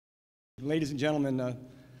Ladies and gentlemen,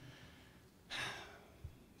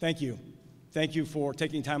 thank you. Thank you for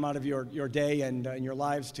taking time out of your day and your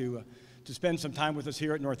lives to spend some time with us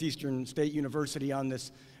here at Northeastern State University on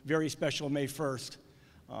this very special May 1st.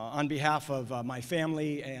 On behalf of my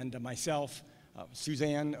family and myself,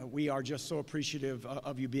 Suzanne, we are just so appreciative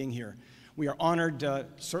of you being here. We are honored,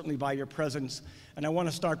 certainly, by your presence, and I want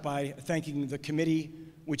to start by thanking the committee,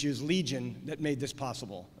 which is Legion, that made this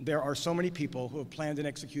possible. There are so many people who have planned and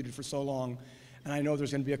executed for so long, and I know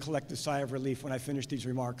there's going to be a collective sigh of relief when I finish these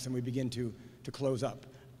remarks and we begin to close up.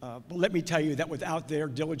 But let me tell you that without their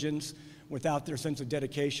diligence, without their sense of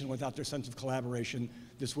dedication, without their sense of collaboration,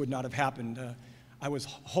 this would not have happened. I was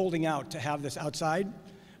holding out to have this outside,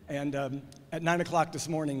 and at 9 o'clock this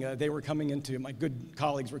morning, they were coming into, my good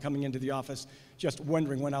colleagues were coming into the office, just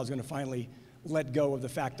wondering when I was going to finally let go of the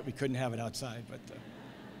fact that we couldn't have it outside. But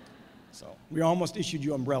so we almost issued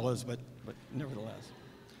you umbrellas, but nevertheless.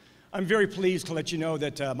 I'm very pleased to let you know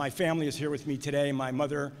that my family is here with me today. My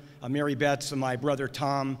mother, Mary Betz, and my brother,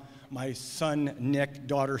 Tom, my son, Nick,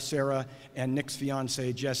 daughter, Sarah, and Nick's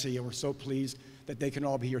fiance, Jesse. We're so pleased that they can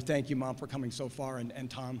all be here. Thank you, Mom, for coming so far, and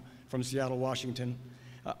Tom from Seattle, Washington.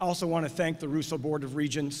 I also want to thank the Russo Board of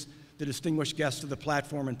Regents, the distinguished guests of the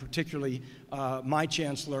platform, and particularly my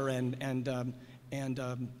chancellor and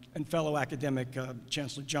fellow academic,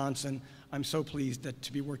 Chancellor Johnson. I'm so pleased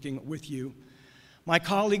to be working with you. My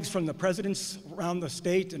colleagues from the presidents around the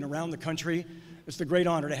state and around the country, it's a great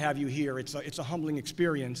honor to have you here. It's a humbling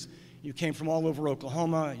experience. You came from all over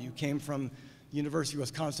Oklahoma. You came from the University of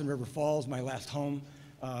Wisconsin River Falls, my last home,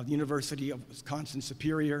 the University of Wisconsin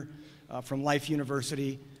Superior, from Life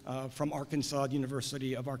University, from Arkansas,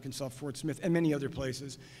 University of Arkansas Fort Smith, and many other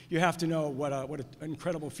places. You have to know what an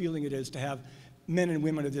incredible feeling it is to have men and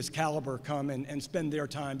women of this caliber come and spend their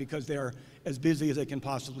time, because they're as busy as they can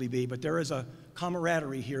possibly be. But there is a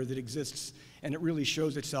camaraderie here that exists, and it really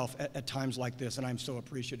shows itself at times like this, and I'm so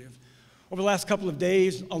appreciative. Over the last couple of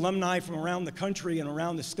days, alumni from around the country and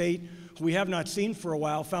around the state who we have not seen for a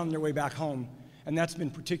while found their way back home, and that's been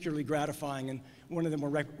particularly gratifying. And one of them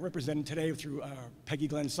were represented today through Peggy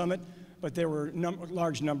Glenn Summit, but there were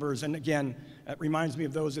large numbers, and again, it reminds me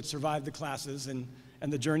of those that survived the classes and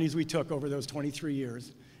the journeys we took over those 23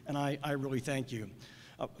 years, and I really thank you.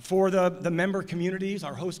 For the member communities,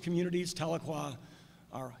 our host communities, Tahlequah,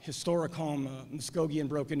 our historic home, Muskogee and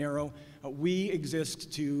Broken Arrow, we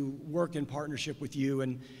exist to work in partnership with you,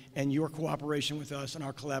 and your cooperation with us and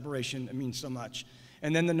our collaboration means so much.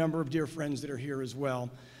 And then the number of dear friends that are here as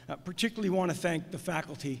well. Particularly want to thank the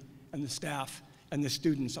faculty and the staff and the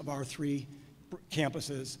students of our 3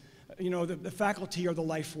 campuses. You know, the faculty are the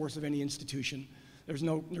life force of any institution. There's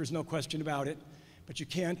no question about it. But you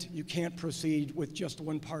can't proceed with just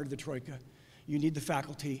one part of the troika. You need the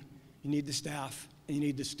faculty, you need the staff, and you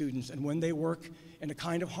need the students. And when they work in a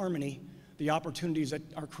kind of harmony, the opportunities that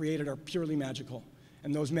are created are purely magical.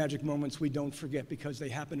 And those magic moments we don't forget, because they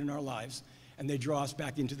happen in our lives, and they draw us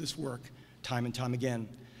back into this work time and time again.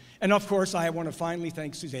 And of course, I want to finally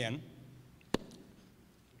thank Suzanne,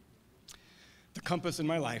 the compass in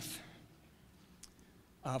my life.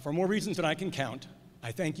 For more reasons than I can count,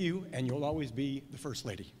 I thank you, and you'll always be the First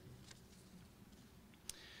Lady.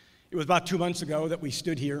 It was about 2 months ago that we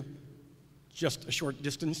stood here, just a short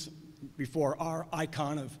distance before our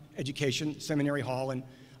icon of education, Seminary Hall, and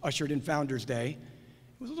ushered in Founders Day.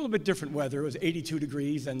 It was a little bit different weather. It was 82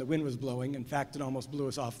 degrees, and the wind was blowing. In fact, it almost blew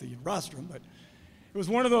us off the rostrum, but it was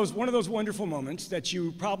one of those wonderful moments that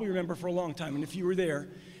you probably remember for a long time. And if you were there,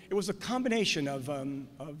 it was a combination of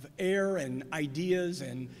air and ideas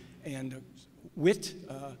and wit.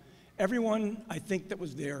 Everyone, I think, that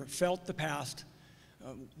was there felt the past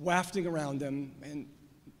wafting around them, and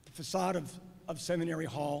the facade of Seminary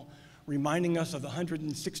Hall reminding us of the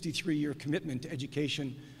 163-year commitment to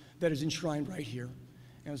education that is enshrined right here.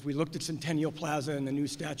 As we looked at Centennial Plaza and the new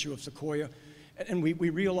statue of Sequoia, and we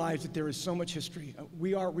realized that there is so much history.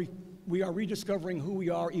 We are rediscovering who we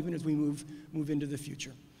are even as we move into the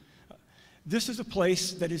future. This is a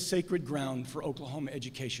place that is sacred ground for Oklahoma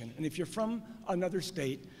education. And if you're from another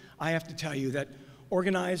state, I have to tell you that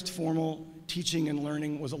organized, formal teaching and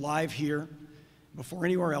learning was alive here before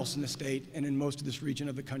anywhere else in the state and in most of this region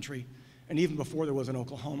of the country, and even before there was an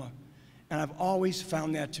Oklahoma. And I've always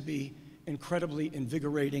found that to be incredibly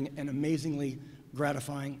invigorating and amazingly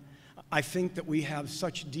gratifying. I think that we have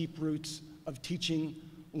such deep roots of teaching,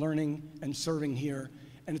 learning, and serving here,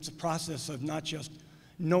 and it's a process of not just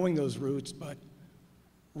knowing those roots, but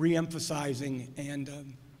re-emphasizing and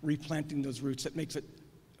replanting those roots that makes it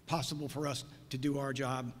possible for us to do our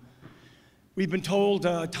job. We've been told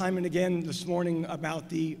time and again this morning about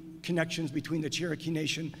the connections between the Cherokee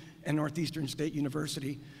Nation and Northeastern State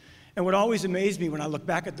University. And what always amazed me when I look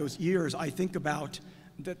back at those years, I think about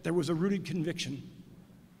that there was a rooted conviction,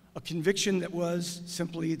 a conviction that was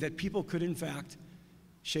simply that people could, in fact,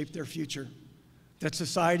 shape their future, that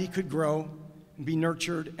society could grow and be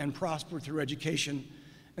nurtured and prosper through education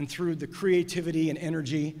and through the creativity and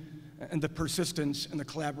energy and the persistence and the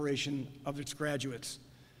collaboration of its graduates.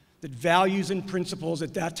 That values and principles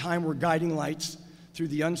at that time were guiding lights through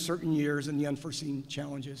the uncertain years and the unforeseen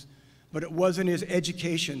challenges. But it wasn't his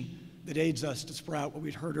education that aids us to sprout what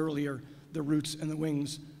we'd heard earlier, the roots and the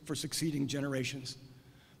wings for succeeding generations.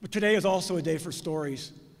 But today is also a day for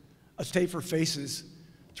stories, a day for faces,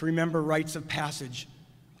 to remember rites of passage,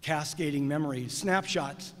 cascading memories,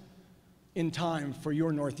 snapshots in time for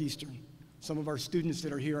your Northeastern. Some of our students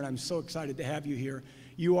that are here, and I'm so excited to have you here,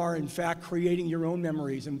 you are in fact creating your own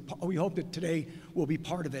memories, and we hope that today will be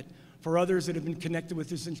part of it. For others that have been connected with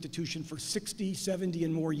this institution for 60, 70,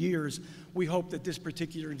 and more years, we hope that this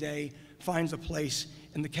particular day finds a place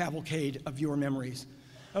in the cavalcade of your memories.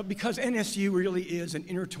 Because NSU really is an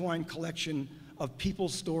intertwined collection of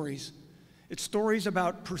people's stories. It's stories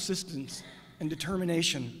about persistence and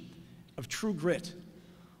determination, of true grit,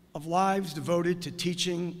 of lives devoted to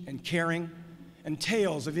teaching and caring, and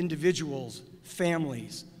tales of individuals,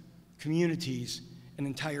 families, communities, and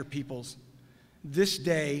entire peoples. This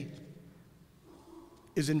day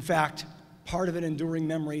is in fact part of an enduring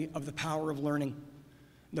memory of the power of learning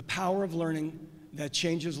that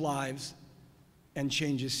changes lives and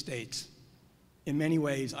changes states. In many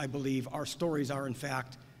ways, I believe our stories are in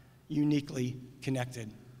fact uniquely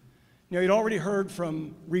connected. Now, you'd already heard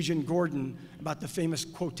from Regent Gordon about the famous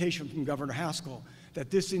quotation from Governor Haskell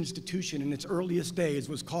that this institution in its earliest days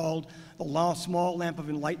was called the small lamp of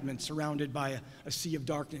enlightenment surrounded by a sea of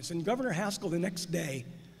darkness. And Governor Haskell the next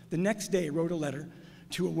day wrote a letter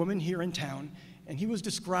to a woman here in town, and he was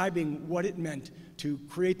describing what it meant to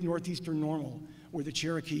create Northeastern Normal, where the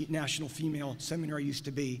Cherokee National Female Seminary used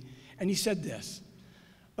to be. And he said this: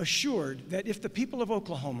 assured that if the people of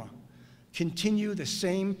Oklahoma continue the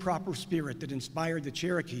same proper spirit that inspired the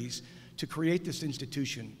Cherokees to create this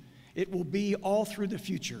institution, it will be all through the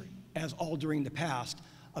future, as all during the past,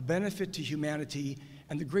 a benefit to humanity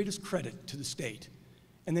and the greatest credit to the state.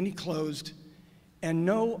 And then he closed, and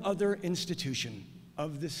no other institution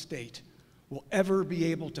of this state will ever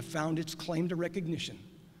be able to found its claim to recognition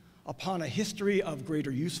upon a history of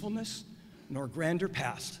greater usefulness nor grander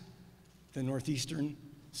past than Northeastern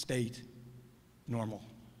State Normal.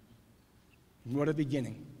 What a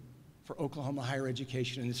beginning for Oklahoma higher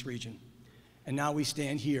education in this region. And now we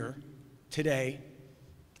stand here today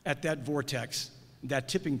at that vortex, that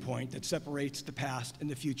tipping point that separates the past and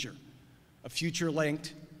the future. A future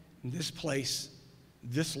linked in this place,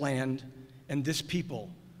 this land, and this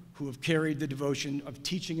people who have carried the devotion of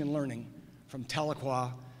teaching and learning from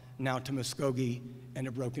Tahlequah now to Muskogee and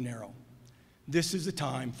a Broken Arrow. This is the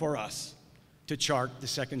time for us to chart the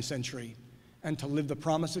second century and to live the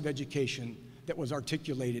promise of education that was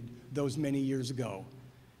articulated those many years ago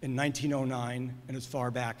in 1909 and as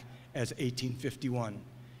far back as 1851.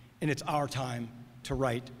 And it's our time to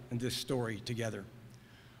write this story together.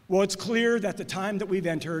 Well, it's clear that the time that we've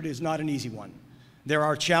entered is not an easy one. There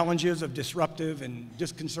are challenges of disruptive and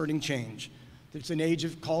disconcerting change. It's an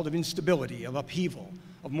age called of instability, of upheaval,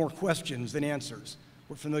 of more questions than answers,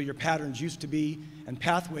 where familiar patterns used to be and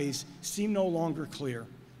pathways seem no longer clear.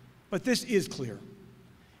 But this is clear.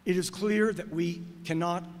 It is clear that we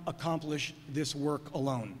cannot accomplish this work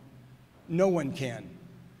alone. No one can.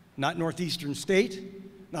 Not Northeastern State,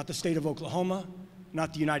 not the state of Oklahoma,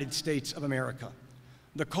 not the United States of America.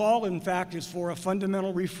 The call, in fact, is for a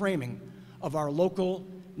fundamental reframing of our local,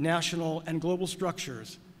 national, and global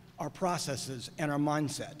structures, our processes, and our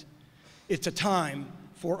mindset. It's a time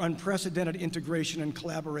for unprecedented integration and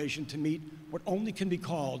collaboration to meet what only can be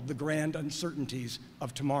called the grand uncertainties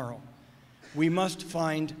of tomorrow. We must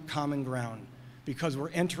find common ground because we're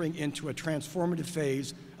entering into a transformative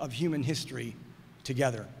phase of human history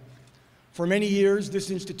together. For many years,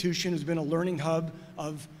 this institution has been a learning hub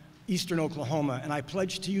of Eastern Oklahoma, and I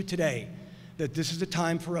pledge to you today that this is a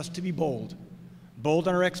time for us to be bold on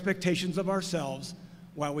our expectations of ourselves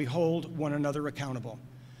while we hold one another accountable.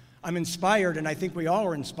 I'm inspired, and I think we all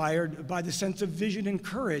are inspired, by the sense of vision and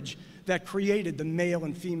courage that created the male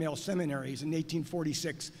and female seminaries in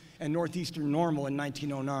 1846 and Northeastern Normal in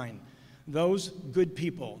 1909. Those good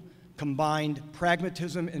people combined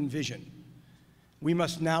pragmatism and vision. We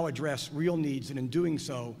must now address real needs, and in doing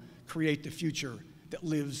so, create the future that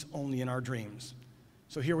lives only in our dreams.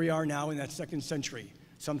 So here we are now in that second century.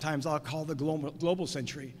 Sometimes I'll call the global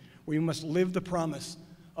century, where we must live the promise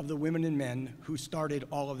of the women and men who started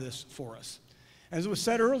all of this for us. As was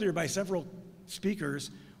said earlier by several speakers,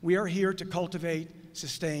 we are here to cultivate,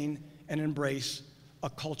 sustain, and embrace a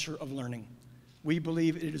culture of learning. We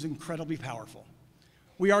believe it is incredibly powerful.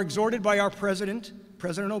 We are exhorted by our President,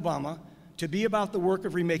 President Obama, to be about the work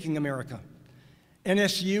of remaking America.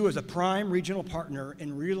 NSU is a prime regional partner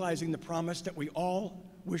in realizing the promise that we all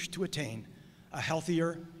wish to attain, a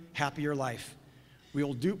healthier, happier life. We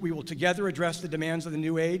will together address the demands of the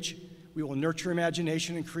new age, we will nurture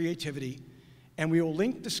imagination and creativity, and we will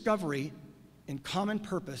link discovery in common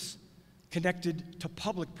purpose connected to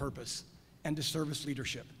public purpose and to service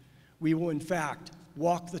leadership. We will, in fact,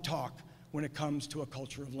 walk the talk when it comes to a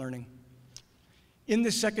culture of learning. In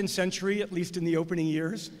the second century, at least in the opening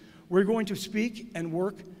years, we're going to speak and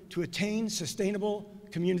work to attain sustainable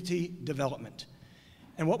community development.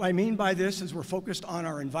 And what I mean by this is we're focused on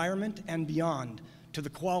our environment and beyond to the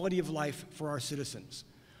quality of life for our citizens.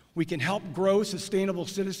 We can help grow sustainable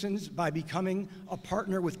citizens by becoming a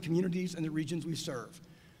partner with communities and the regions we serve.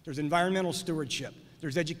 There's environmental stewardship,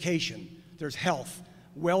 there's education, there's health,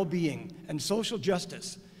 well-being, and social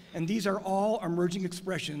justice. And these are all emerging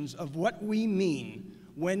expressions of what we mean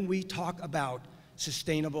when we talk about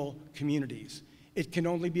sustainable communities. It can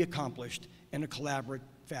only be accomplished in a collaborative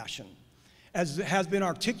fashion. As has been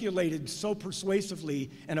articulated so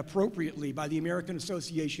persuasively and appropriately by the American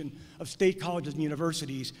Association of State Colleges and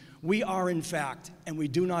Universities, we are, in fact, and we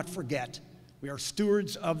do not forget, we are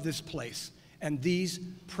stewards of this place and these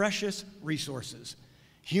precious resources,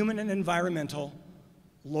 human and environmental,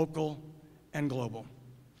 local and global.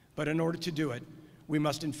 But in order to do it, we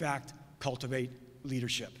must, in fact, cultivate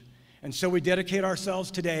leadership. And so we rededicate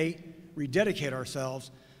ourselves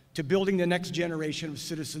to building the next generation of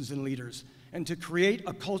citizens and leaders, and to create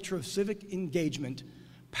a culture of civic engagement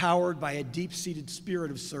powered by a deep-seated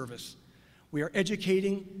spirit of service. We are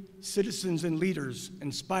educating citizens and leaders,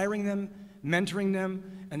 inspiring them, mentoring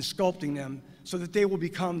them, and sculpting them so that they will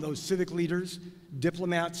become those civic leaders,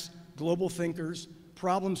 diplomats, global thinkers,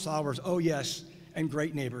 problem solvers, oh yes, and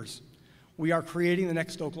great neighbors. We are creating the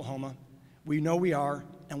next Oklahoma. We know we are,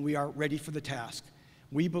 and we are ready for the task.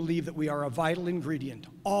 We believe that we are a vital ingredient.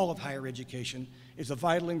 All of higher education is a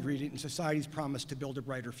vital ingredient in society's promise to build a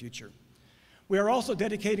brighter future. We are also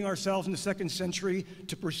dedicating ourselves in the second century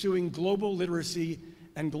to pursuing global literacy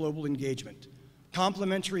and global engagement,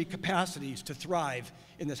 complementary capacities to thrive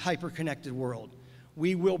in this hyper-connected world.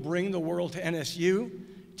 We will bring the world to NSU,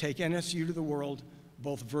 take NSU to the world,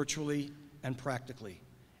 both virtually and practically.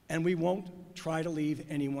 And we won't try to leave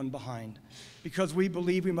anyone behind, because we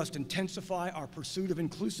believe we must intensify our pursuit of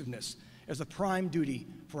inclusiveness as a prime duty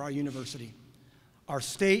for our university. Our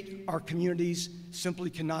state, our communities simply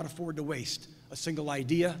cannot afford to waste a single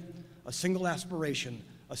idea, a single aspiration,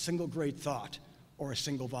 a single great thought, or a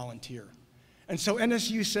single volunteer. And so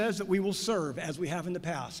NSU says that we will serve, as we have in the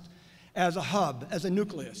past, as a hub, as a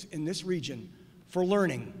nucleus in this region for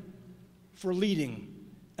learning, for leading,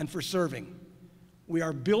 and for serving. We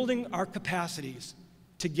are building our capacities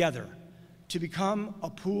together to become a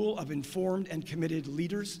pool of informed and committed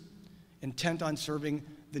leaders intent on serving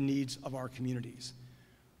the needs of our communities.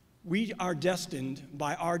 We are destined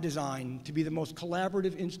by our design to be the most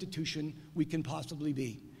collaborative institution we can possibly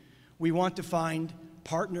be. We want to find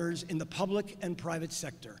partners in the public and private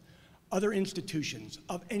sector, other institutions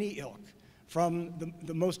of any ilk, from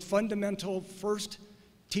the most fundamental first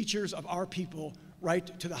teachers of our people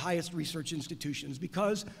right to the highest research institutions,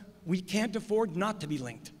 because we can't afford not to be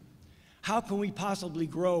linked. How can we possibly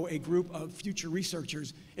grow a group of future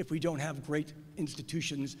researchers if we don't have great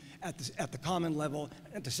institutions at the common level,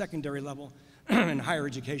 at the secondary level, and higher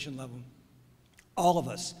education level? All of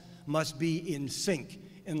us must be in sync,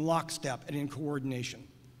 in lockstep, and in coordination.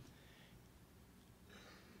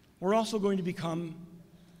 We're also going to become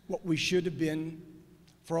what we should have been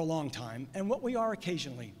for a long time, and what we are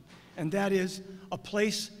occasionally, and that is a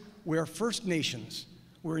place where First Nations,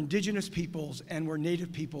 where Indigenous peoples, and where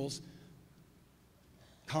Native peoples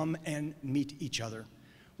come and meet each other.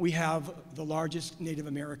 We have the largest Native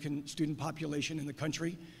American student population in the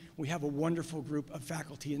country. We have a wonderful group of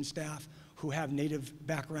faculty and staff who have Native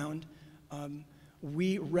background.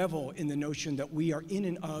 We revel in the notion that we are in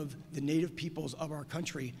and of the Native peoples of our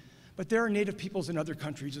country, but there are Native peoples in other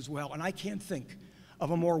countries as well, and I can't think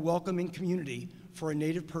of a more welcoming community for a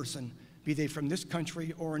Native person, be they from this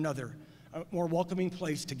country or another, a more welcoming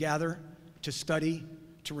place to gather, to study,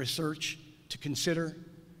 to research, to consider,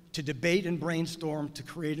 to debate and brainstorm, to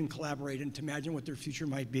create and collaborate, and to imagine what their future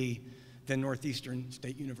might be than Northeastern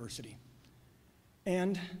State University.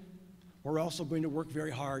 And we're also going to work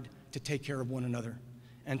very hard to take care of one another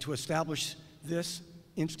and to establish this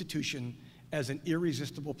institution as an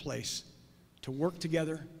irresistible place to work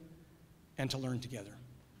together and to learn together.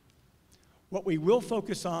 What we will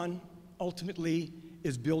focus on ultimately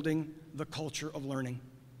is building the culture of learning.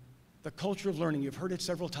 The culture of learning, you've heard it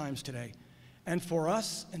several times today. And for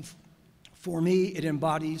us, and for me, it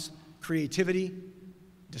embodies creativity,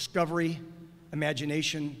 discovery,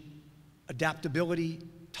 imagination, adaptability,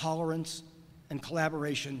 tolerance, and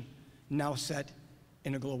collaboration, now set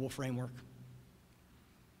in a global framework.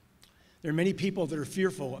 There are many people that are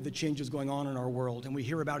fearful of the changes going on in our world, and we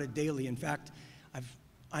hear about it daily. In fact,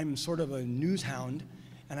 I'm sort of a news hound,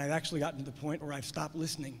 and I've actually gotten to the point where I've stopped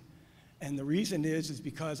listening. And the reason is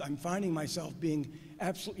because I'm finding myself being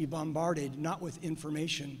absolutely bombarded, not with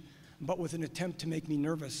information, but with an attempt to make me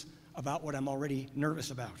nervous about what I'm already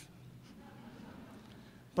nervous about.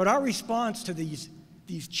 But our response to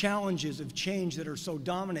these challenges of change that are so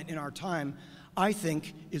dominant in our time, I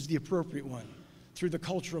think, is the appropriate one, through the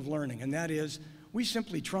culture of learning. And that is, we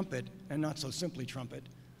simply trumpet, and not so simply trumpet,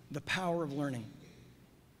 the power of learning.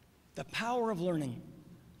 The power of learning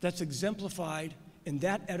that's exemplified in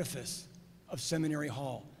that edifice of Seminary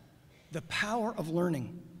Hall. The power of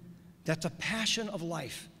learning that's a passion of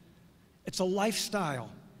life. It's a lifestyle.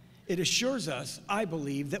 It assures us, I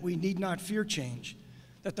believe, that we need not fear change,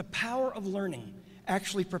 that the power of learning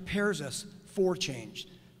actually prepares us for change,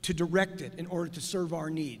 to direct it in order to serve our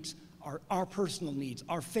needs, our personal needs,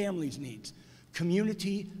 our family's needs,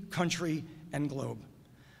 community, country, and globe.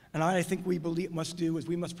 And I think we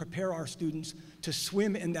must prepare our students to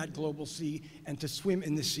swim in that global sea and to swim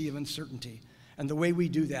in the sea of uncertainty. And the way we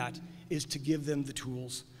do that is to give them the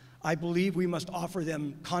tools. I believe we must offer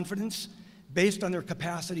them confidence based on their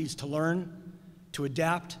capacities to learn, to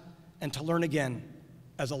adapt, and to learn again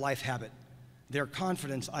as a life habit. Their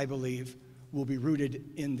confidence, I believe, will be rooted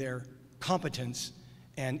in their competence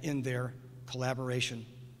and in their collaboration.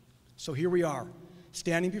 So here we are,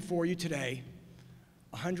 standing before you today,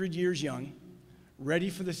 100 years young, ready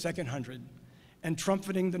for the second 100, and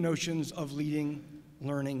trumpeting the notions of leading,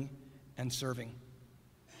 learning, and serving.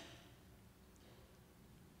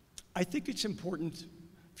 I think it's important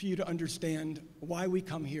for you to understand why we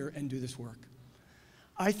come here and do this work.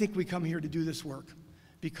 I think we come here to do this work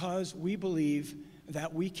because we believe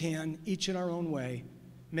that we can, each in our own way,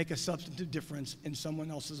 make a substantive difference in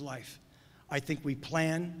someone else's life. I think we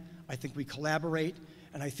plan, I think we collaborate,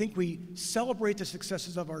 and I think we celebrate the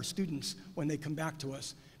successes of our students when they come back to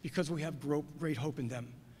us because we have great hope in them.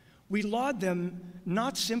 We laud them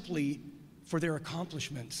not simply for their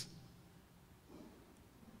accomplishments,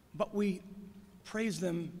 but we praise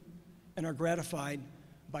them and are gratified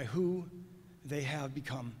by who they have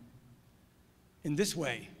become. In this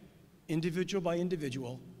way, individual by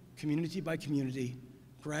individual, community by community,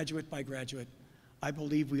 graduate by graduate, I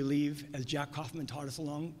believe we leave, as Jack Kaufman taught us a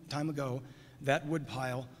long time ago, that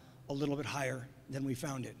woodpile a little bit higher than we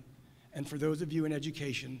found it. And for those of you in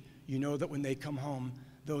education, you know that when they come home,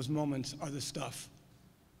 those moments are the stuff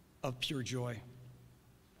of pure joy.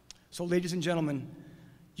 So, ladies and gentlemen,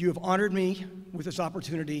 you have honored me with this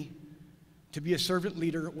opportunity to be a servant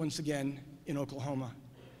leader once again in Oklahoma.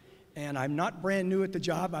 And I'm not brand new at the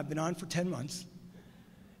job. I've been on for 10 months.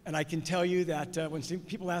 And I can tell you that when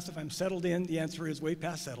people ask if I'm settled in, the answer is way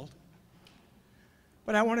past settled.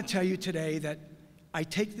 But I want to tell you today that I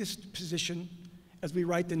take this position as we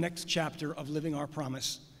write the next chapter of Living Our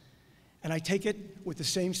Promise. And I take it with the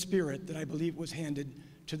same spirit that I believe was handed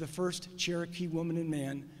to the first Cherokee woman and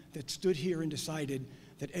man that stood here and decided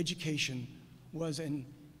that education was an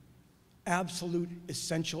absolute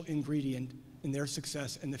essential ingredient in their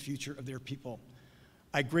success and the future of their people.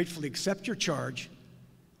 I gratefully accept your charge,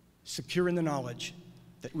 secure in the knowledge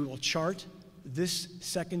that we will chart this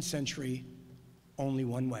second century only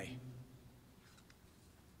one way,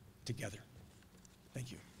 together.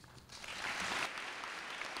 Thank you.